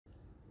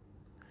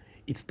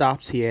It's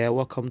Daps here.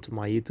 Welcome to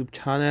my YouTube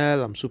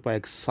channel. I'm super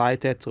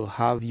excited to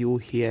have you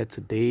here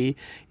today.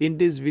 In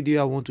this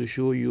video, I want to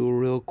show you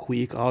real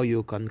quick how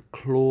you can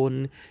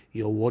clone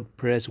your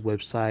WordPress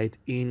website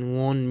in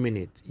 1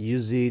 minute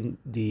using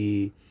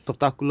the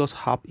Softaculous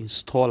app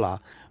installer.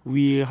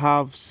 We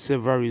have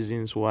several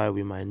reasons why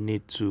we might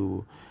need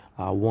to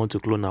want to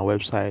clone our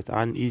website,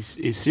 and it's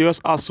a serious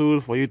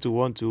hassle for you to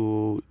want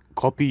to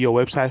copy your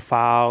website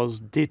files,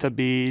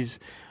 database,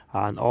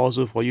 and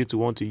also for you to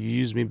want to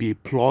use maybe a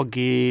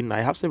plugin.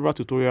 I have several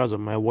tutorials on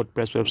my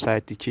WordPress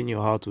website teaching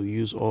you how to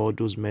use all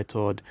those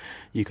methods.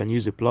 You can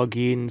use a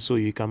plugin, so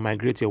you can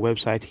migrate your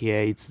website here.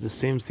 It's the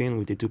same thing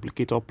with a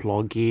duplicator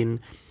plugin.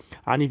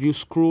 And if you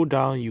scroll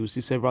down, you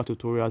see several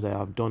tutorials I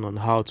have done on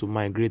how to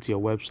migrate your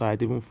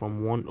website even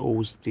from one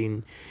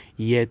hosting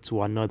yet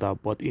to another.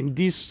 But in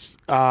this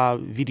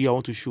video, I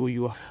want to show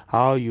you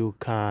how you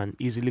can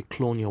easily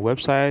clone your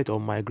website or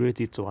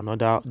migrate it to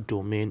another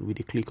domain with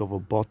a click of a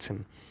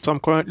button. So I'm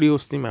currently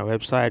hosting my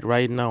website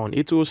right now on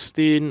it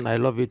hosting. I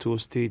love it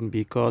hosting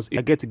because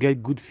I get to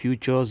get good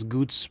features,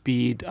 good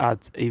speed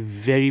at a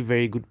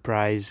very good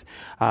price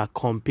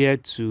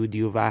compared to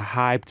the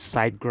overhyped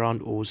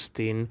SiteGround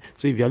hosting.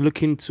 So if you're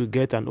looking to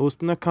get an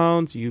hosting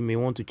account, you may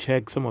want to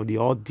check some of the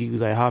odd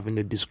deals I have in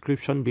the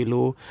description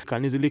below. You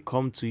can easily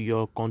come to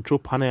your control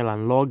panel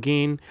and log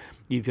in.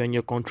 If you're in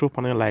your control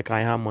panel like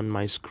I am on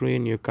my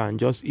screen, you can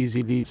just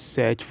easily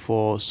search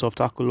for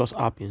Softaculous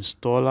app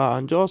installer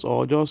and just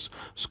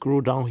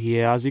scroll down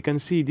here. As you can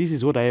see, this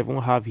is what I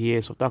even have here,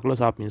 Softaculous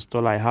app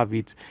installer. I have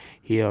it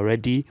here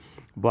already,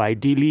 but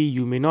ideally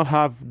you may not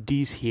have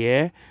this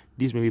here.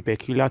 This may be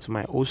peculiar to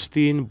my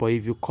hosting, but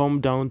if you come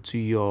down to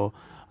your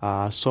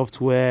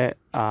software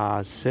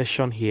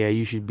session here,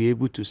 you should be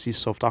able to see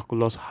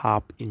Softaculous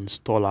app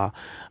installer,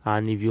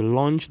 and if you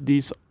launch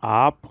this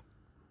app,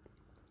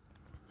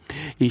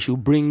 it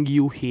should bring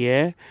you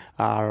here.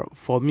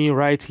 For me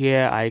right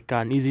here, I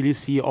can easily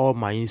see all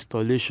my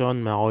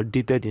installation, my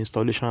outdated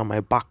installation, and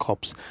my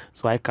backups.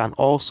 So I can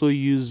also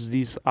use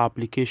this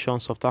application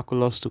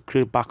Softaculous to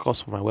create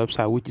backups for my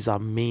website, which is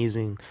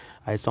amazing.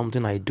 It's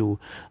something I do.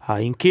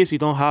 In case you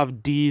don't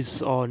have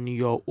this on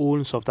your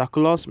own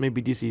Softaculous,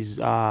 maybe this is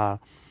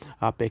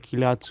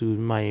peculiar to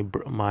my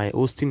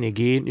hosting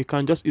again, you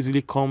can just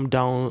easily come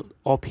down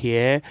up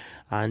here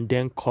and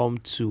then come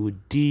to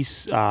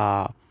this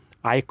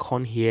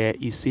icon here.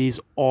 It says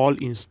all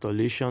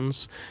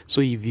installations,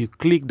 so if you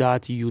click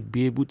that, you'd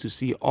be able to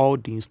see all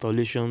the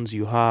installations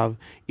you have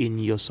in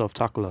your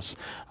Softaculous.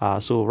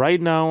 So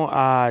right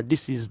now,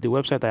 this is the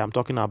website I am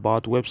talking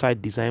about,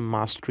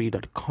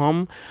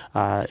 websitedesignmastery.com.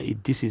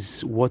 This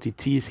is what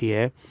it is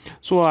here.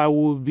 So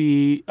I'll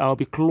be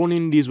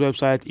cloning this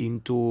website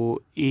into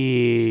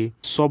a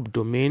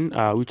subdomain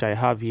which I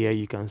have here.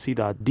 You can see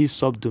that this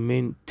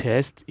subdomain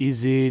test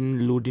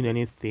isn't loading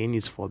anything,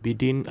 it's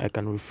forbidden. I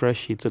can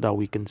refresh it so that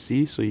we can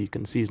see. So you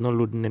can see it's not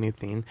loading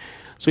anything.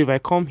 So if I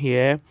come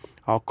here,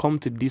 I'll come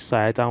to this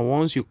site, and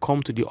once you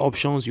come to the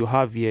options you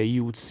have here,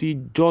 you would see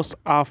just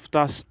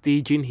after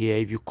staging here,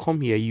 if you come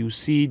here, you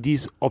see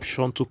this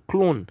option to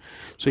clone.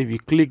 So if you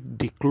click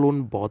the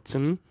clone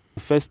button, the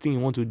first thing you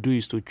want to do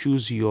is to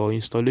choose your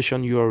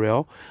installation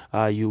URL.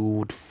 You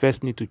would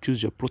first need to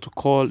choose your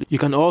protocol. You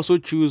can also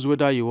choose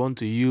whether you want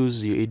to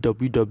use a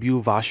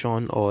WW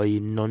version or a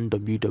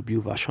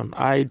non-WW version.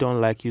 I don't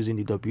like using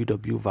the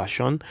WW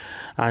version.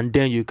 And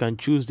then you can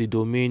choose the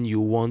domain you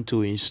want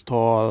to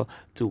install,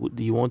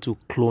 you want to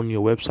clone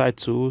your website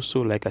to. So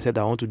like I said,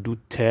 I want to do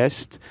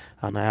test,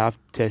 and I have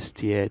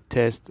test here,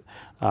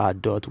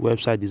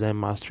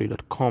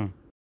 test.websitedesignmastery.com.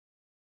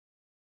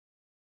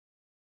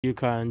 You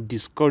can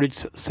discourage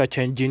search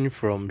engine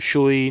from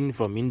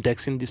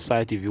indexing this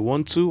site if you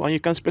want to, and you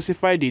can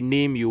specify the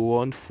name you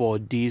want for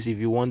this if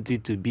you want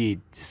it to be a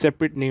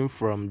separate name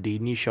from the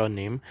initial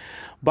name.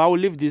 But I will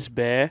leave this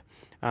bare,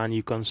 and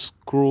you can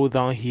scroll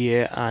down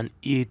here and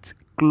hit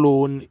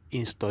clone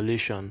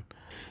installation.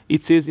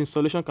 It says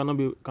installation cannot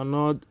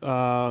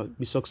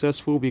be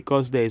successful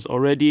because there is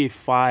already a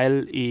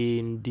file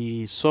in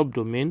the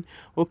subdomain.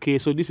 Okay,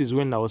 so this is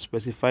when I will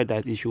specify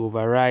that it should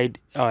override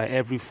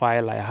every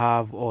file I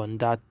have on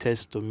that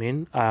test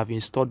domain. I have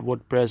installed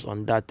WordPress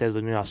on that test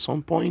domain at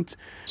some point.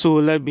 So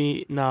let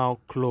me now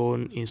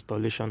clone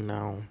installation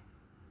now.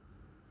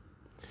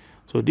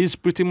 So this is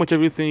pretty much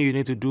everything you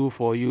need to do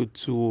for you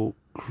to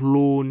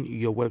clone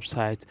your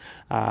website.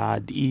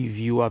 If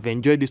you have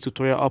enjoyed this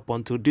tutorial up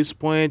until this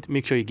point,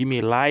 make sure you give me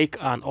a like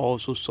and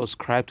also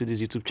subscribe to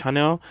this YouTube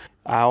channel.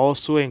 I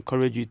also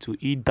encourage you to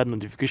hit that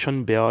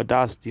notification bell.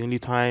 That's the only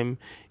time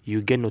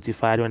you get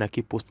notified when I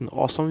keep posting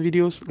awesome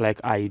videos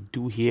like I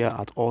do here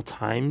at all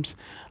times.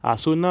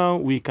 So now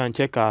we can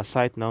check our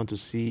site now to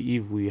see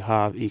if we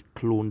have a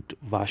cloned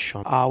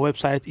version. Our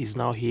website is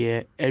now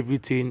here.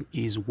 Everything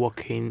is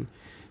working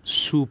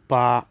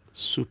super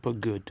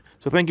good.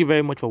 So thank you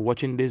very much for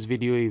watching this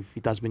video. If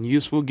it has been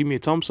useful, give me a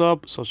thumbs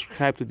up,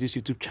 subscribe to this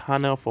YouTube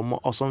channel for more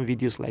awesome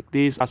videos like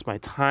this. That's my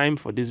time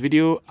for this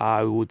video.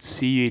 I would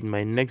see you in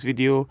my next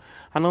video,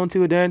 and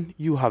until then,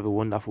 you have a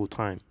wonderful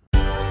time.